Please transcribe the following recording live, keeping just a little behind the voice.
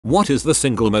What is the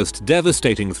single most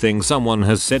devastating thing someone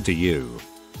has said to you?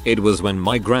 It was when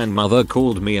my grandmother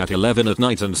called me at 11 at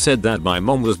night and said that my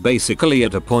mom was basically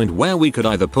at a point where we could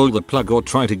either pull the plug or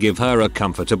try to give her a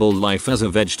comfortable life as a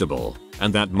vegetable,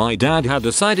 and that my dad had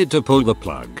decided to pull the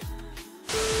plug.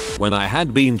 When I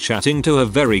had been chatting to a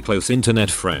very close internet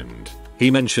friend,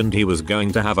 he mentioned he was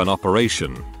going to have an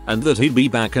operation and that he'd be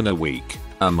back in a week.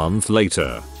 A month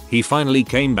later, he finally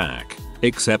came back,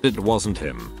 except it wasn't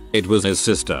him. It was his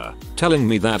sister, telling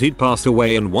me that he'd passed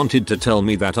away and wanted to tell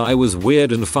me that I was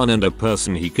weird and fun and a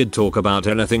person he could talk about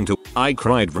anything to. I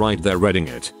cried right there reading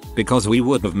it, because we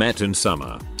would have met in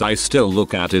summer. I still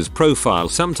look at his profile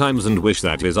sometimes and wish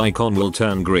that his icon will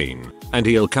turn green, and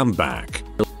he'll come back.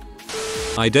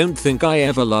 I don't think I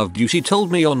ever loved you, she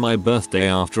told me on my birthday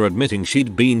after admitting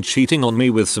she'd been cheating on me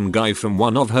with some guy from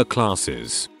one of her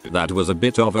classes. That was a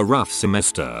bit of a rough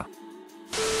semester.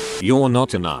 You're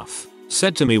not enough,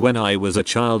 said to me when I was a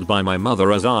child by my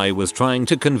mother as I was trying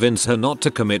to convince her not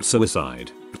to commit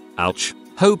suicide. Ouch,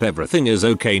 hope everything is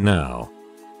okay now.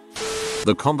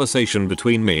 The conversation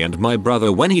between me and my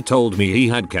brother when he told me he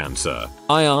had cancer.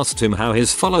 I asked him how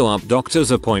his follow-up doctor's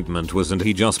appointment was and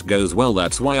he just goes, well,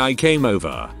 that's why I came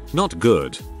over. Not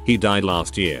good. He died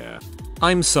last year.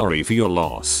 I'm sorry for your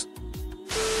loss.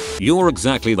 You're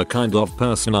exactly the kind of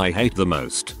person I hate the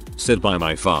most, said by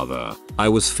my father. I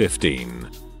was 15.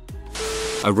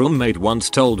 A roommate once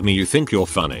told me you think you're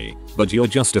funny, but you're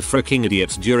just a freaking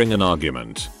idiot during an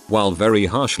argument. While very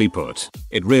harshly put,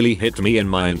 it really hit me in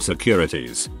my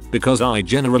insecurities, because I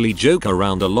generally joke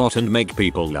around a lot and make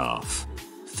people laugh.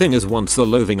 Thing is, once the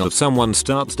loathing of someone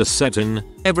starts to set in,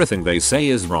 everything they say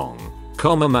is wrong.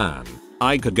 Man,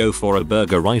 I could go for a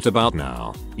burger right about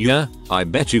now. Yeah, I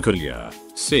bet you could. Yeah.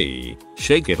 See,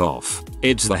 shake it off.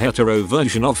 It's the hetero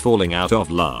version of falling out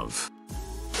of love.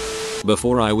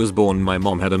 Before I was born, my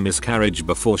mom had a miscarriage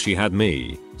before she had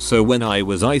me, so when I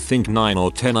was I think 9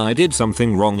 or 10 I did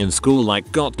something wrong in school,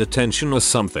 like got detention or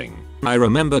something. I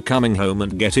remember coming home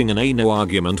and getting an A-no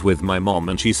argument with my mom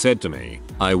and she said to me,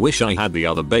 I wish I had the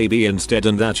other baby instead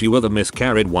and that you were the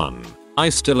miscarried one. I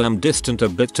still am distant a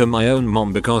bit to my own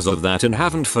mom because of that and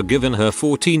haven't forgiven her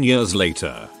 14 years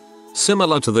later.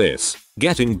 Similar to this,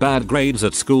 getting bad grades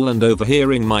at school and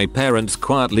overhearing my parents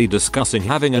quietly discussing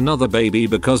having another baby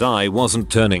because I wasn't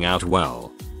turning out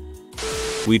well.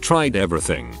 We tried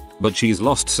everything, but she's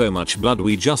lost so much blood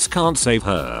we just can't save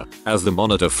her, as the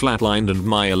monitor flatlined and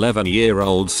my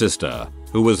 11-year-old sister,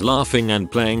 who was laughing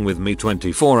and playing with me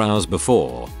 24 hours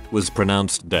before, was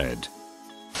pronounced dead.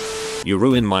 You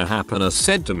ruined my happiness,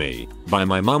 said to me by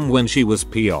my mum when she was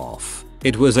off.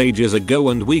 It was ages ago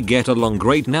and we get along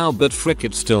great now, but frick,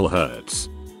 it still hurts.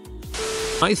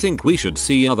 I think we should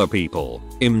see other people.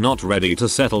 I'm not ready to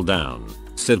settle down,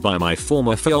 said by my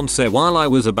former fiance while I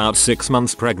was about 6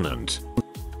 months pregnant.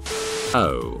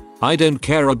 Oh, I don't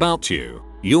care about you.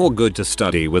 You're good to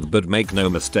study with, but make no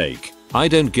mistake, I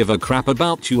don't give a crap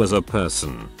about you as a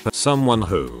person. Someone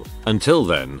who, until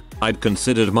then, I'd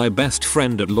considered my best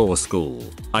friend at law school.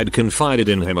 I'd confided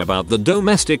in him about the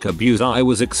domestic abuse I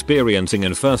was experiencing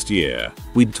in first year.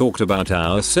 We'd talked about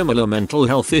our similar mental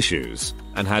health issues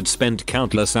and had spent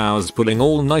countless hours pulling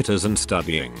all-nighters and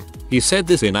studying. He said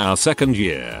this in our second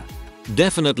year.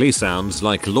 Definitely sounds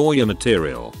like lawyer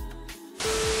material.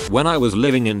 When I was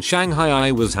living in Shanghai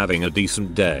I was having a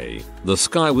decent day. The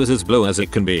sky was as blue as it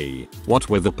can be, what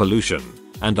with the pollution,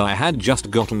 and I had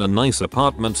just gotten a nice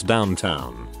apartment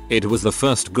downtown. It was the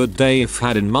first good day I've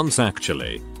had in months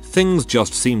actually. Things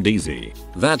just seemed easy.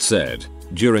 That said,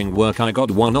 during work I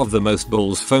got one of the most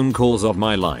balls phone calls of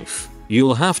my life.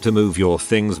 You'll have to move your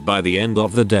things by the end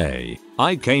of the day.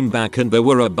 I came back and there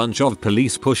were a bunch of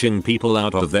police pushing people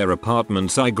out of their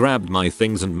apartments. I grabbed my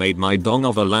things and made my dong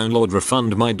of a landlord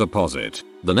refund my deposit.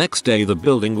 The next day the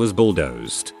building was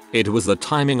bulldozed. It was the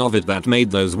timing of it that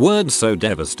made those words so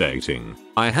devastating.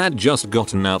 I had just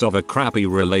gotten out of a crappy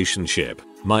relationship.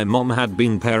 My mom had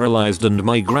been paralyzed and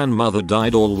my grandmother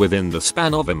died all within the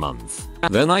span of a month.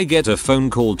 Then I get a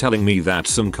phone call telling me that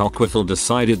some cockwiffle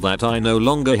decided that I no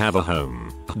longer have a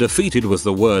home. Defeated was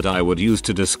the word I would use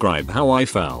to describe how I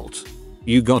felt.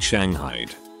 You got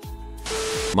shanghaied.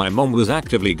 My mom was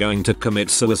actively going to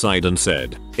commit suicide and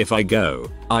said, if I go,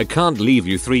 I can't leave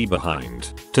you 3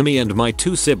 behind. To me and my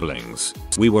 2 siblings.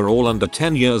 We were all under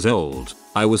 10 years old.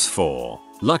 I was 4.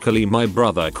 Luckily my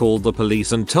brother called the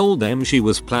police and told them she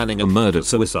was planning a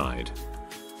murder-suicide.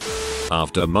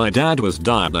 After my dad was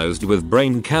diagnosed with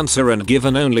brain cancer and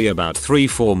given only about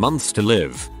 3-4 months to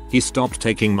live, he stopped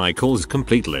taking my calls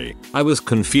completely. I was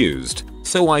confused,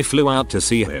 so I flew out to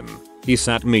see him. He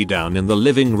sat me down in the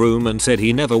living room and said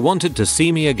he never wanted to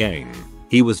see me again.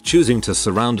 He was choosing to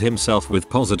surround himself with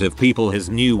positive people, his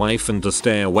new wife, and to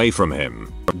stay away from him.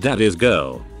 Daddy's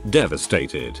girl.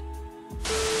 Devastated.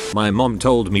 My mom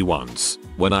told me once,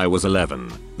 when I was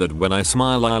 11, that when I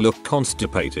smile I look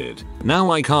constipated.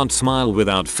 Now I can't smile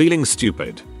without feeling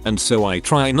stupid, and so I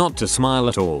try not to smile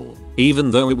at all.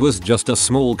 Even though it was just a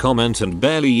small comment and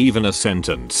barely even a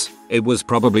sentence, it was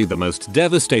probably the most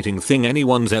devastating thing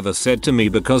anyone's ever said to me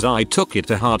because I took it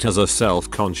to heart as a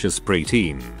self-conscious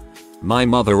preteen. My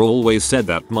mother always said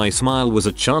that my smile was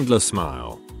a Chandler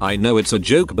smile. I know it's a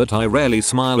joke, but I rarely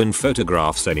smile in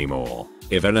photographs anymore.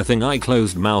 If anything, I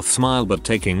closed mouth smile, but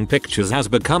taking pictures has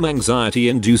become anxiety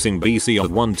inducing. BC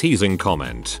of one teasing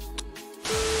comment.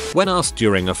 When asked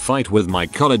during a fight with my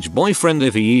college boyfriend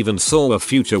if he even saw a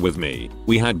future with me,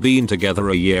 we had been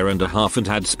together a year and a half and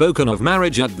had spoken of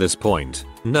marriage at this point.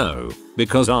 No,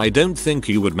 because I don't think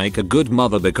you would make a good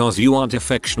mother because you aren't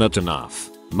affectionate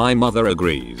enough. My mother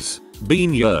agrees.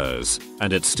 Been years,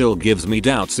 and it still gives me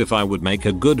doubts if I would make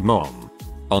a good mom.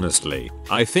 Honestly,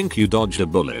 I think you dodged a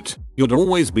bullet. You'd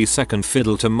always be second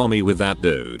fiddle to mommy with that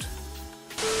dude.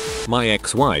 My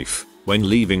ex-wife, when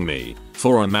leaving me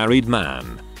for a married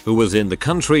man who was in the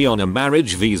country on a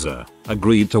marriage visa,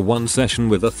 agreed to one session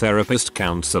with a therapist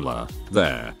counselor.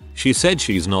 There, she said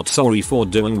she's not sorry for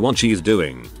doing what she's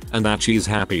doing, and that she's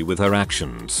happy with her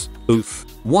actions. Oof,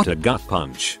 what a gut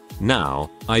punch. Now,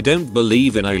 I don't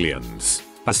believe in aliens.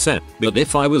 But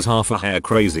if I was half a hair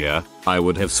crazier, I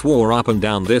would have swore up and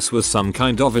down this was some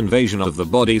kind of invasion of the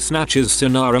body snatchers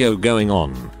scenario going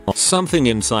on. Something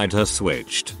inside her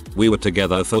switched. We were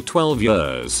together for 12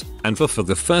 years, and for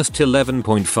the first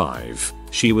 11.5,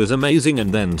 she was amazing,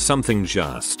 and then something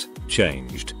just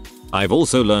changed. I've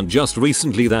also learned just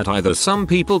recently that either some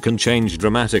people can change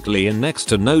dramatically in next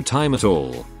to no time at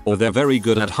all, or they're very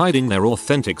good at hiding their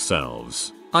authentic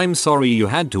selves. I'm sorry you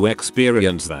had to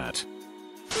experience that.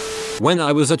 When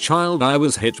I was a child, I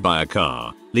was hit by a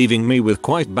car, leaving me with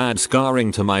quite bad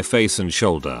scarring to my face and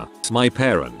shoulder. My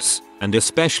parents, and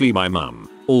especially my mum,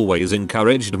 always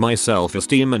encouraged my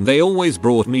self-esteem, and they always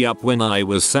brought me up when I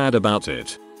was sad about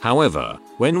it. However,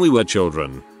 when we were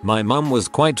children, my mum was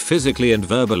quite physically and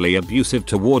verbally abusive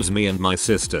towards me and my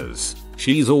sisters.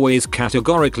 She's always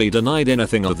categorically denied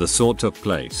anything of the sort took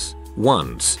place.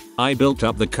 Once, I built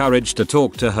up the courage to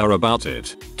talk to her about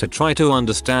it, to try to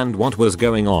understand what was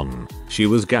going on. She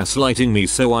was gaslighting me,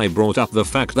 so I brought up the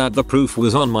fact that the proof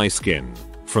was on my skin.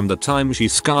 From the time she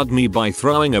scarred me by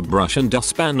throwing a brush and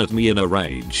dustpan at me in a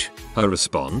rage. Her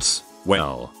response?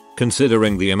 Well,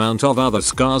 considering the amount of other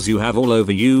scars you have all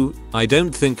over you, I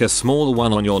don't think a small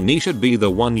one on your knee should be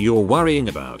the one you're worrying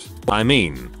about. I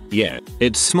mean, yeah,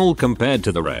 it's small compared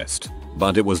to the rest,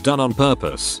 but it was done on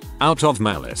purpose, out of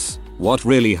malice. What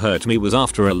really hurt me was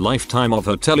after a lifetime of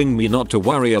her telling me not to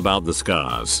worry about the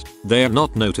scars. They're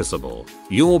not noticeable.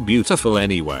 You're beautiful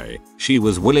anyway. She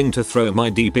was willing to throw my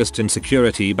deepest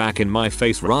insecurity back in my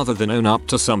face rather than own up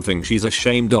to something she's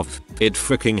ashamed of. It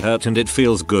freaking hurt, and it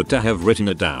feels good to have written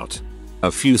it out. A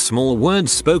few small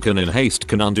words spoken in haste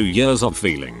can undo years of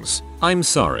feelings. I'm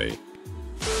sorry.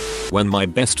 When my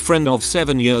best friend of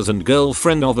 7 years and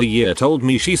girlfriend of a year told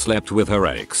me she slept with her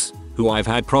ex, who I've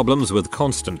had problems with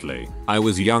constantly, I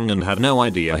was young and had no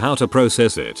idea how to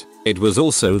process it. It was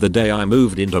also the day I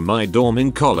moved into my dorm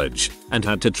in college and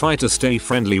had to try to stay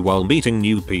friendly while meeting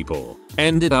new people.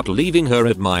 Ended up leaving her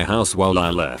at my house while I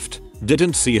left.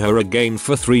 Didn't see her again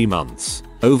for 3 months.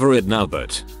 Over it now,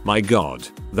 but my god,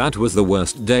 that was the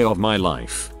worst day of my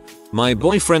life. My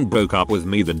boyfriend broke up with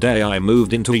me the day I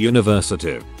moved into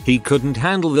university. He couldn't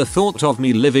handle the thought of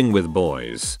me living with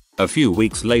boys. A few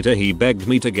weeks later he begged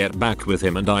me to get back with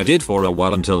him, and I did for a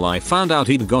while until I found out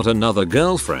he'd got another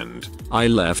girlfriend. I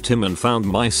left him and found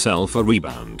myself a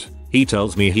rebound. He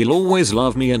tells me he'll always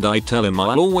love me, and I tell him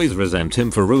I'll always resent him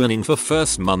for ruining the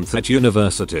first month at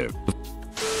university.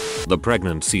 The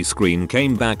pregnancy screen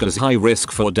came back as high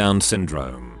risk for Down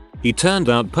syndrome. He turned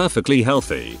out perfectly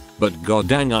healthy, but god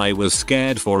dang, I was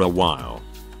scared for a while.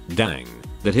 Dang,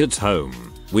 that hits home.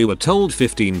 We were told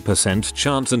 15%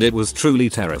 chance, and it was truly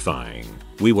terrifying.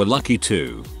 We were lucky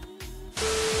too.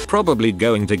 Probably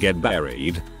going to get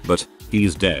buried, but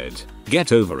he's dead.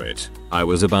 Get over it. I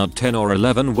was about 10 or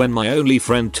 11 when my only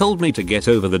friend told me to get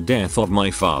over the death of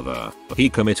my father. He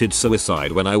committed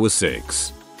suicide when I was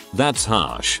 6. That's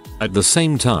harsh. At the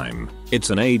same time, it's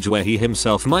an age where he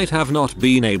himself might have not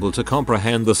been able to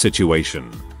comprehend the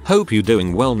situation. Hope you're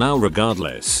doing well now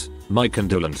regardless. My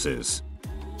condolences.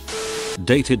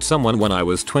 Dated someone when I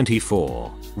was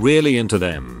 24. Really into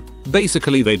them.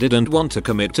 Basically they didn't want to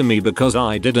commit to me because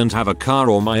I didn't have a car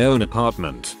or my own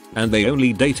apartment, and they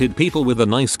only dated people with a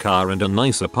nice car and a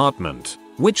nice apartment.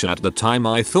 which at the time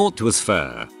I thought was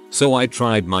fair. So I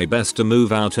tried my best to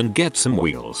move out and get some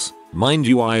wheels. Mind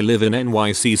you, I live in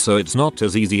NYC, so it's not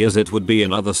as easy as it would be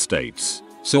in other states.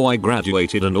 So I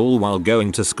graduated, and all while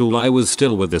going to school I was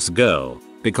still with this girl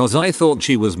because I thought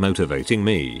she was motivating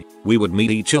me. We would meet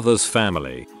each other's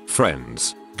family,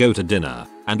 friends, go to dinner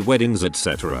and weddings,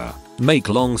 etc. Make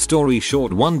long story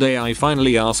short, one day I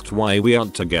finally asked why we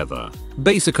aren't together.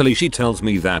 Basically she tells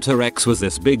me that her ex was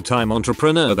this big time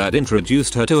entrepreneur that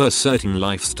introduced her to a certain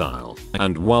lifestyle,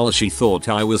 and while she thought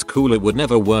I was cool it would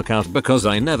never work out because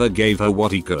I never gave her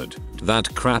what he could.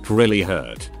 That crap really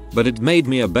hurt, but it made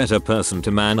me a better person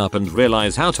to man up and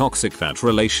realize how toxic that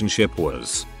relationship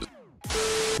was.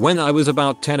 When I was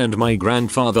about 10 and my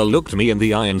grandfather looked me in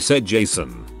the eye and said,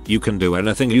 "Jason, you can do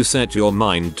anything you set your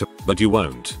mind to, but you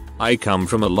won't." I come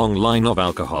from a long line of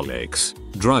alcoholics,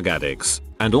 drug addicts,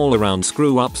 and all around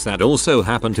screw ups that also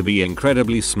happen to be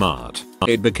incredibly smart.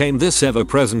 It became this ever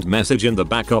present message in the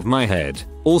back of my head.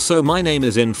 Also, my name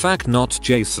is in fact not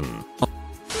Jason.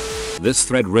 This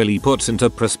thread really puts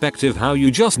into perspective how you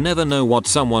just never know what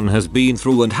someone has been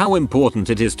through and how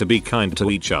important it is to be kind to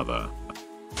each other.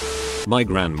 My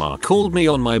grandma called me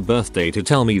on my birthday to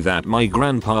tell me that my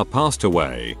grandpa passed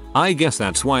away. I guess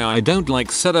that's why I don't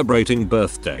like celebrating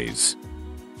birthdays.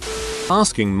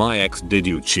 Asking my ex, "Did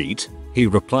you cheat?" he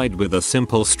replied with a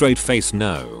simple straight face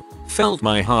no. Felt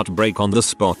my heart break on the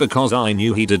spot because I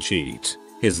knew he did cheat.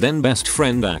 His then best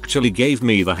friend actually gave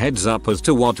me the heads up as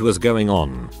to what was going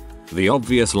on. The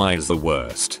obvious lie is the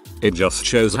worst. It just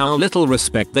shows how little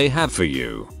respect they have for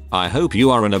you. I hope you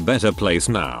are in a better place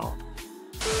now.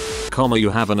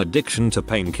 You have an addiction to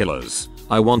painkillers.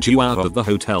 I want you out of the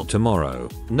hotel tomorrow.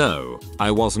 No, I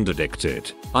wasn't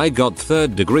addicted. I got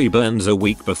 3rd-degree burns a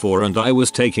week before and I was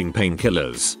taking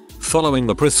painkillers, following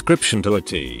the prescription to a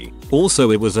T. Also,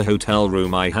 it was a hotel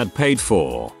room I had paid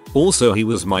for. Also, he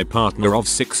was my partner of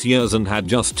 6 years and had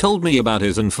just told me about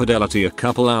his infidelity a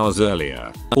couple hours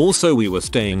earlier. Also, we were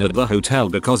staying at the hotel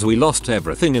because we lost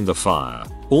everything in the fire.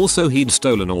 Also, he'd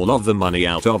stolen all of the money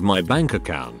out of my bank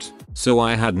account. So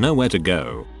I had nowhere to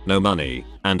go, no money,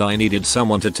 and I needed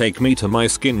someone to take me to my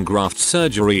skin graft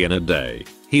surgery in a day.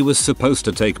 He was supposed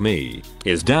to take me.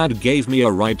 His dad gave me a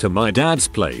ride to my dad's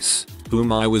place,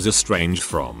 whom I was estranged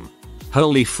from.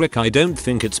 Holy frick, I don't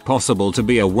think it's possible to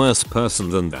be a worse person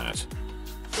than that.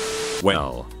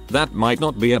 Well, that might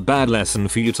not be a bad lesson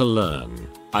for you to learn.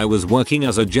 I was working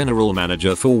as a general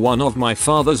manager for one of my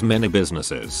father's many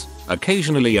businesses.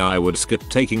 Occasionally I would skip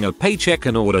taking a paycheck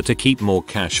in order to keep more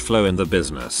cash flow in the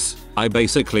business. I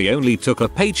basically only took a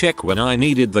paycheck when I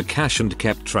needed the cash and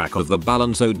kept track of the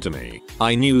balance owed to me.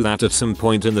 I knew that at some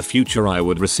point in the future I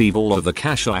would receive all of the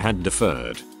cash I had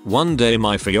deferred. One day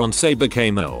my fiancée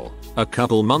became ill. A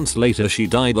couple months later she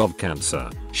died of cancer.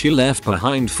 She left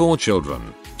behind 4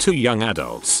 children, 2 young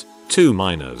adults, 2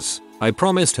 minors. I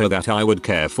promised her that I would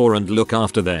care for and look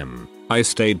after them. I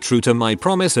stayed true to my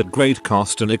promise at great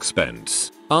cost and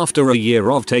expense. After a year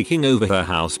of taking over her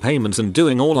house payments and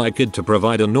doing all I could to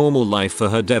provide a normal life for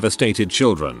her devastated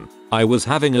children, I was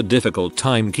having a difficult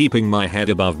time keeping my head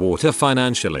above water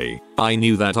financially. I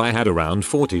knew that I had around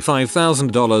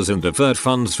 $45,000 in deferred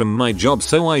funds from my job,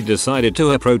 so I decided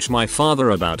to approach my father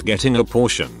about getting a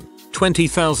portion,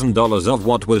 $20,000 of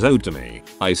what was owed to me.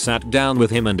 I sat down with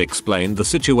him and explained the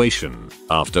situation.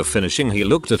 After finishing, he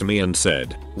looked at me and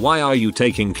said, "Why are you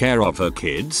taking care of her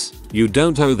kids? You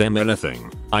don't owe them anything."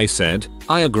 I said,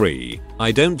 "I agree.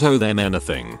 I don't owe them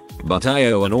anything, but I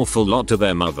owe an awful lot to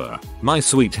their mother, my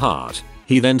sweetheart."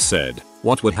 He then said,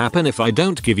 "What would happen if I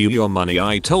don't give you your money?"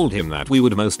 I told him that we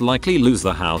would most likely lose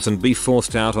the house and be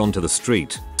forced out onto the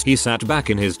street. He sat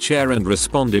back in his chair and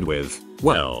responded with,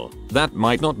 "Well, that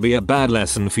might not be a bad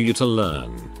lesson for you to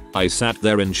learn." I sat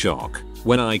there in shock.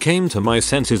 When I came to my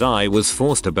senses, I was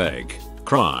forced to beg,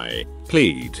 cry,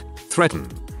 plead, threaten,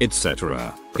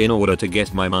 etc. in order to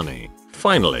get my money.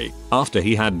 Finally, after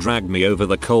he had dragged me over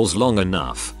the coals long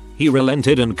enough, he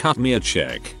relented and cut me a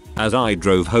check. As I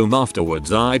drove home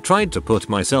afterwards, I tried to put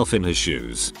myself in his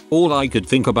shoes. All I could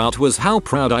think about was how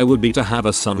proud I would be to have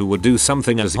a son who would do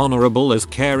something as honorable as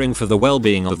caring for the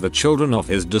well-being of the children of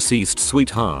his deceased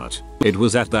sweetheart. It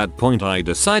was at that point I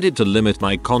decided to limit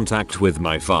my contact with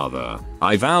my father.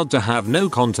 I vowed to have no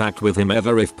contact with him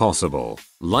ever if possible.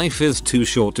 Life is too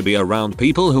short to be around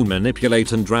people who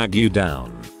manipulate and drag you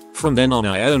down. From then on,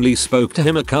 I only spoke to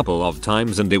him a couple of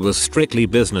times and it was strictly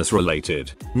business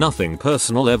related. Nothing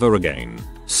personal ever again.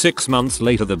 6 months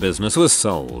later the business was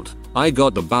sold. I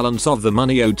got the balance of the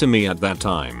money owed to me at that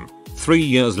time. 3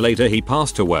 years later he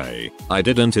passed away. I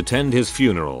didn't attend his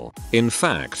funeral. In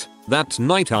fact, That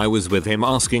night I was with him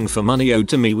asking for money owed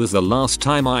to me was the last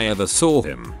time I ever saw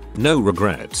him. No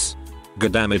regrets.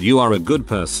 Goddammit, you are a good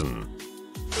person.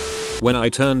 When I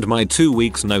turned my 2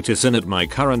 weeks notice in at my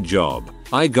current job,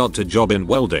 I got a job in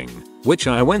welding, which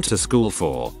I went to school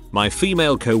for. My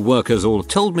female co-workers all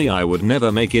told me I would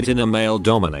never make it in a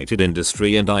male-dominated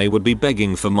industry and I would be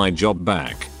begging for my job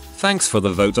back. Thanks for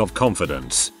the vote of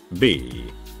confidence,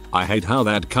 B. I hate how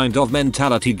that kind of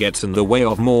mentality gets in the way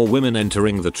of more women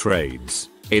entering the trades.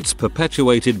 It's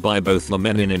perpetuated by both the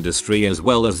men in industry as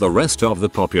well as the rest of the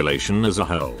population as a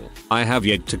whole. I have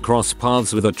yet to cross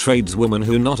paths with a tradeswoman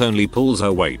who not only pulls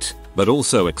her weight, but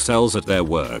also excels at their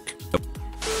work.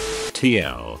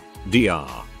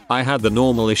 TLDR. I had the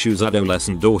normal issues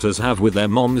adolescent daughters have with their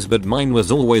moms, but mine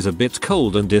was always a bit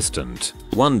cold and distant.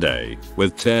 One day,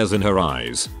 with tears in her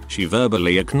eyes, she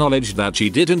verbally acknowledged that she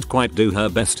didn't quite do her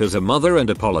best as a mother and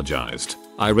apologized.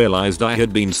 I realized I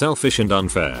had been selfish and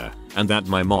unfair, and that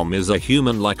my mom is a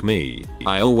human like me.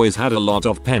 I always had a lot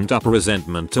of pent-up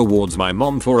resentment towards my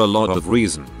mom for a lot of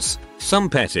reasons. Some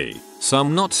petty,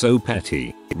 some not so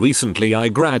petty. Recently I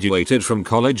graduated from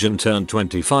college and turned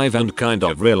 25 and kind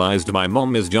of realized my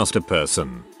mom is just a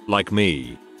person, like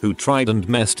me, who tried and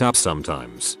messed up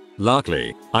sometimes.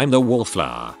 Luckily, I'm the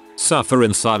wallflower, suffer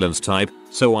in silence type,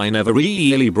 so I never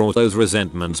really brought those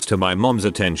resentments to my mom's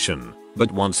attention.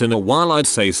 But once in a while I'd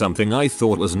say something I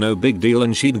thought was no big deal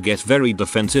and she'd get very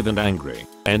defensive and angry.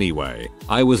 Anyway,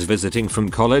 I was visiting from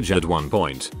college at one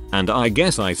point, and I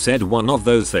guess I said one of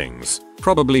those things,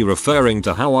 probably referring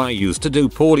to how I used to do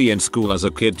poorly in school as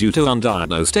a kid due to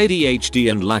undiagnosed ADHD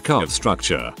and lack of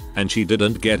structure, and she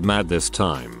didn't get mad this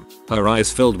time. Her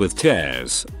eyes filled with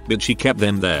tears, but she kept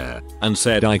them there, and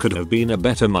said I could have been a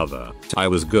better mother. I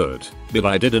was good, but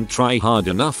I didn't try hard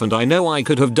enough and I know I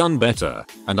could have done better,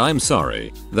 and I'm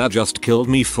sorry. That just killed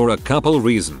me for a couple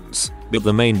reasons, but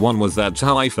the main one was that's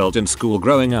how I felt in school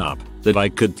growing up, that I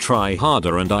could try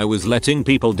harder and I was letting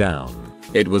people down.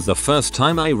 It was the first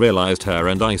time I realized her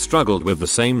and I struggled with the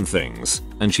same things,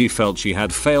 and she felt she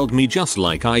had failed me just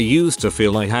like I used to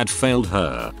feel I had failed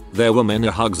her. There were many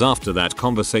hugs after that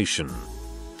conversation.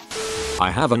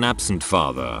 I have an absent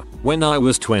father. When I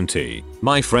was 20,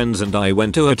 my friends and I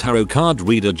went to a tarot card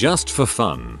reader just for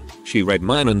fun. She read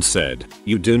mine and said,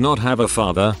 "You do not have a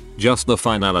father." Just the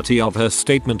finality of her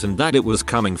statement and that it was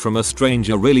coming from a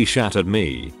stranger really shattered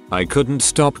me. I couldn't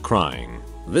stop crying.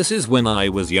 This is when I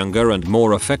was younger and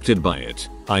more affected by it.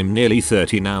 I'm nearly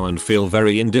 30 now and feel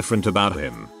very indifferent about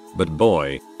him. But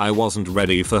boy, I wasn't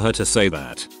ready for her to say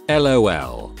that.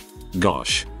 LOL.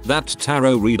 Gosh, that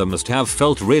tarot reader must have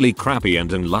felt really crappy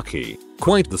and unlucky.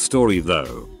 Quite the story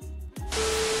though.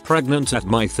 Pregnant at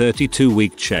my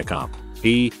 32-week checkup.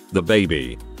 The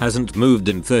baby, hasn't moved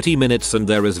in 30 minutes and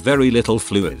there is very little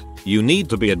fluid. You need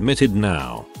to be admitted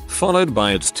now. Followed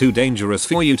by it's too dangerous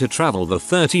for you to travel the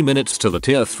 30 minutes to the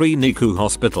tier 3 NICU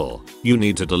hospital. You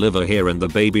need to deliver here and the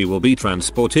baby will be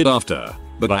transported after.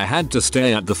 But I had to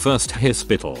stay at the first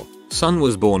hospital. Son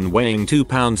was born weighing 2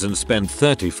 pounds and spent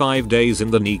 35 days in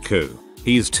the NICU.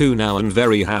 He's 2 now and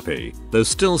very happy, though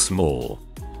still small.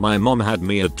 My mom had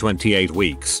me at 28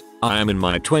 weeks. I am in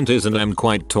my 20s and I'm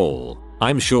quite tall.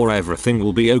 I'm sure everything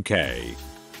will be okay.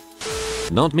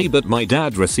 Not me, but my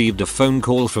dad received a phone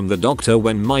call from the doctor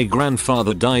when my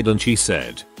grandfather died and she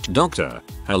said, "Doctor,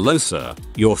 hello sir,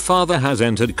 your father has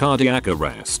entered cardiac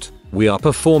arrest. We are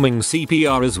performing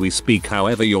CPR as we speak,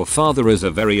 however your father is a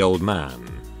very old man.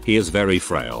 He is very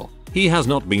frail. He has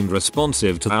not been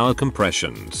responsive to our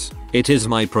compressions. It is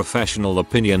my professional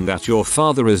opinion that your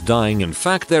father is dying. In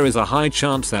fact, there is a high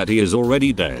chance that he is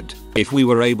already dead. If we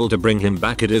were able to bring him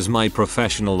back, it is my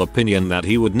professional opinion that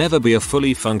he would never be a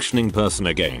fully functioning person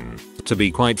again. To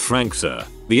be quite frank sir,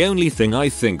 the only thing I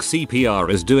think CPR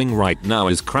is doing right now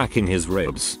is cracking his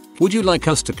ribs. Would you like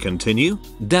us to continue?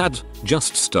 Dad,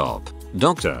 just stop.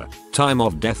 Doctor, time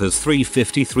of death is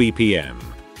 3:53 PM.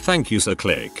 Thank you sir.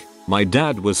 Click. My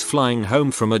dad was flying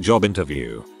home from a job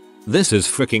interview. This is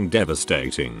freaking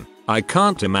devastating. I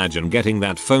can't imagine getting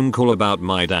that phone call about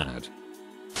my dad.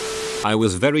 I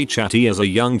was very chatty as a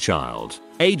young child,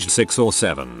 aged 6 or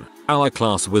 7. Our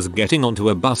class was getting onto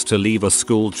a bus to leave a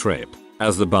school trip.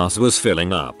 As the bus was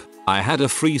filling up, I had a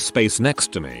free space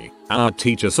next to me. Our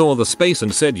teacher saw the space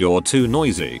and said, "You're too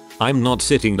noisy. I'm not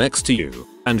sitting next to you,"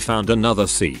 and found another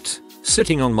seat.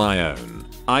 Sitting on my own,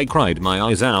 I cried my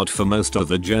eyes out for most of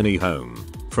the journey home.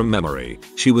 From memory,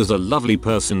 she was a lovely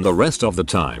person the rest of the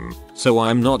time, so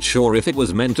I'm not sure if it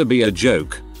was meant to be a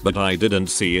joke, but I didn't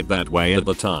see it that way at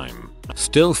the time.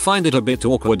 Still find it a bit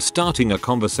awkward starting a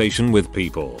conversation with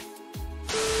people.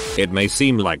 It may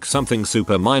seem like something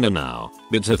super minor now,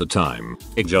 but at the time,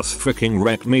 it just freaking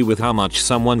wrecked me with how much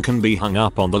someone can be hung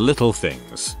up on the little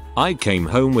things. I came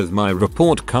home with my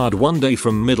report card one day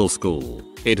from middle school.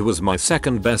 It was my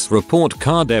second best report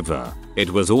card ever. It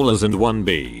was all A's and 1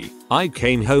 B. I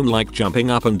came home like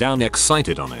jumping up and down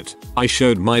excited on it. I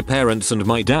showed my parents and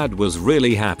my dad was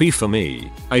really happy for me.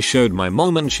 I showed my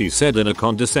mom and she said in a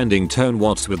condescending tone,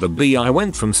 "What's with the B?" I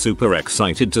went from super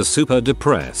excited to super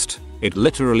depressed. It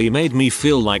literally made me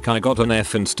feel like I got an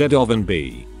F instead of an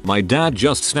B. My dad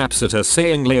just snaps at her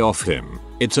saying, "Lay off him.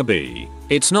 It's a B.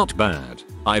 It's not bad."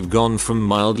 I've gone from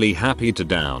mildly happy to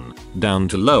down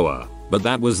to lower. But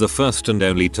that was the first and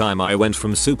only time I went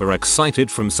from super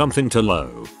excited from something to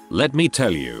low. Let me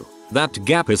tell you, that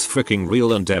gap is freaking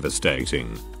real and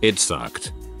devastating. It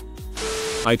sucked.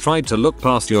 I tried to look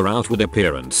past your outward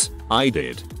appearance. I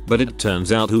did. But it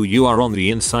turns out who you are on the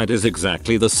inside is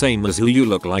exactly the same as who you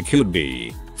look like you'd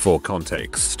be. For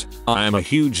context, I am a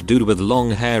huge dude with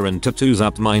long hair and tattoos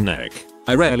up my neck.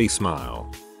 I rarely smile.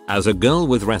 As a girl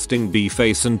with resting B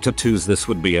face and tattoos, this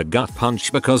would be a gut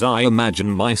punch because I imagine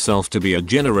myself to be a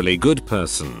generally good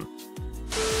person.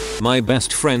 My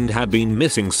best friend had been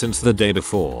missing since the day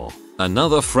before.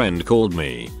 Another friend called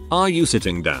me. "Are you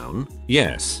sitting down?"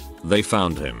 "Yes." They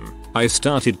found him. I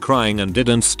started crying and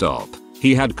didn't stop.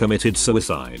 He had committed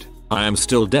suicide. I am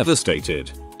still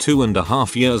devastated.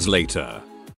 2.5 years later.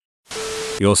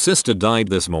 "Your sister died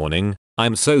this morning.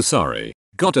 I'm so sorry."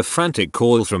 Got a frantic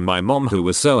call from my mom who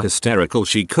was so hysterical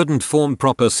she couldn't form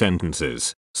proper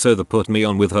sentences. So they put me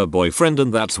on with her boyfriend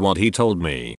and that's what he told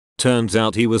me. Turns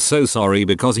out he was so sorry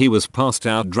because he was passed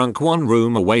out drunk one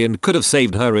room away and could have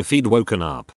saved her if he'd woken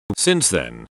up. Since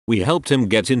then, we helped him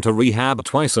get into rehab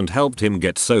twice and helped him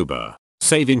get sober,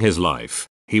 saving his life.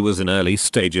 He was in early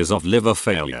stages of liver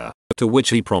failure, to which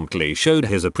he promptly showed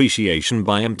his appreciation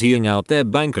by emptying out their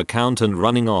bank account and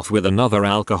running off with another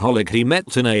alcoholic he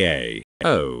met in AA.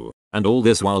 Oh, and all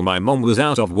this while my mom was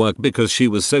out of work because she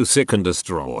was so sick and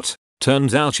distraught.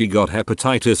 Turns out she got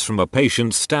hepatitis from a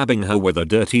patient stabbing her with a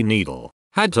dirty needle.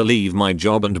 Had to leave my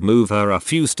job and move her a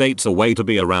few states away to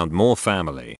be around more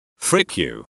family. Frick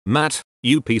you, Matt,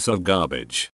 you piece of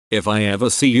garbage. If I ever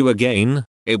see you again,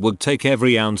 it would take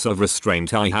every ounce of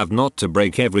restraint I have not to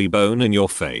break every bone in your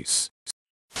face.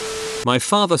 My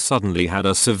father suddenly had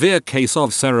a severe case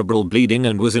of cerebral bleeding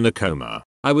and was in a coma.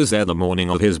 I was there the morning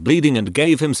of his bleeding and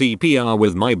gave him CPR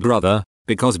with my brother,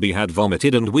 because B had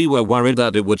vomited and we were worried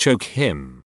that it would choke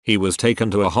him. He was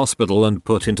taken to a hospital and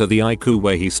put into the ICU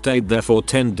where he stayed there for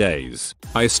 10 days.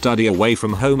 I study away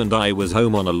from home and I was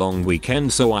home on a long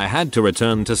weekend, so I had to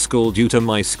return to school due to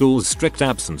my school's strict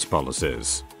absence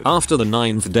policies. After the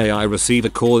 9th day I received a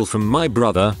call from my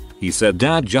brother. He said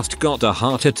Dad just got a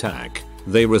heart attack.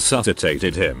 They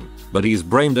resuscitated him, but he's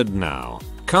brain dead now.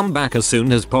 Come back as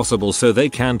soon as possible so they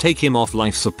can take him off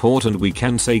life support and we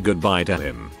can say goodbye to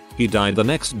him. He died the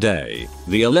next day,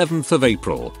 the 11th of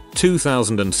April,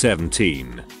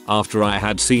 2017, after I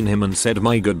had seen him and said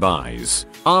my goodbyes.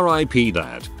 RIP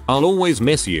Dad, I'll always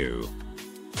miss you.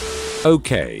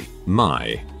 Okay,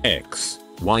 my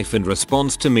ex-wife in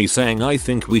response to me saying I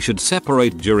think we should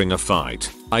separate during a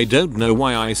fight. I don't know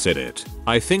why I said it.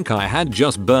 I think I had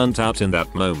just burnt out in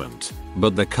that moment.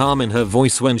 But the calm in her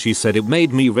voice when she said it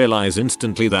made me realize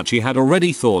instantly that she had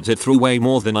already thought it through way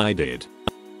more than I did.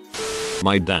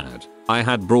 My dad. I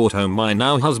had brought home my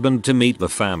now husband to meet the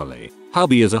family.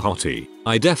 Hubby is a hottie.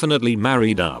 I definitely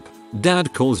married up.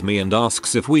 Dad calls me and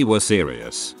asks if we were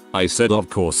serious. I said of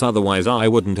course, otherwise I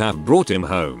wouldn't have brought him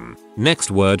home.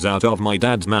 Next words out of my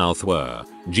dad's mouth were,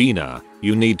 "Gina,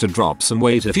 you need to drop some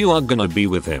weight if you are gonna be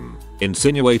with him,"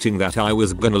 insinuating that I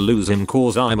was gonna lose him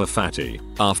cause I'm a fatty.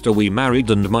 After we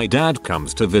married and my dad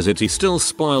comes to visit, he still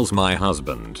spoils my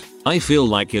husband. I feel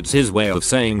like it's his way of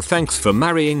saying thanks for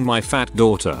marrying my fat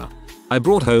daughter. I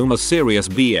brought home a serious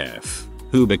BF,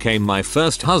 who became my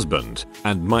first husband,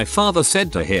 and my father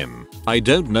said to him, "I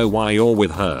don't know why you're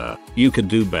with her, you could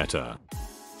do better."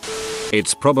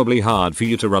 It's probably hard for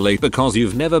you to relate because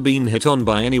you've never been hit on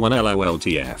by anyone,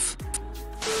 LOLTF.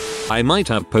 I might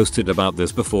have posted about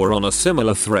this before on a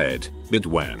similar thread, but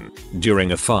when,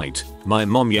 during a fight, my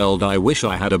mom yelled I wish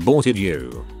I had aborted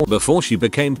you. Before she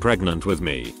became pregnant with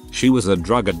me, she was a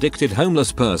drug addicted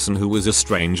homeless person who was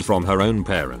estranged from her own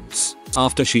parents.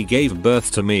 After she gave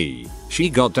birth to me, she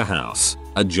got a house,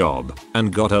 a job,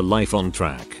 and got her life on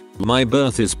track. My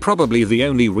birth is probably the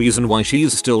only reason why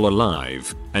she's still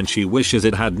alive, and she wishes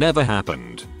it had never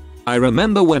happened. I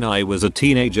remember when I was a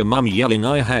teenager mum yelling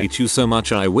I hate you so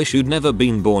much I wish you'd never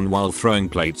been born while throwing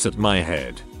plates at my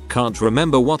head. Can't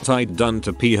remember what I'd done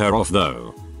to pee her off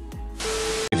though.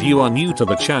 If If you are new to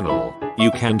the channel, you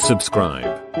can subscribe.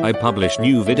 I publish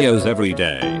new videos every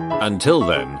day. Until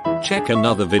then, check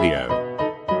another video.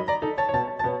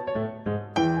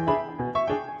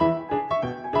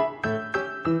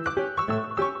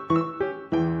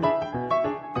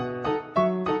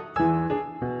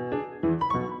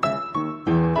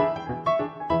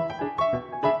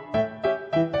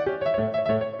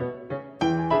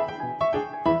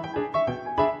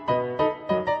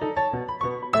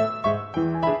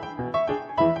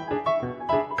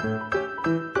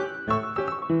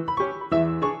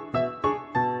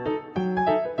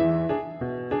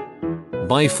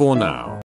 Bye for now.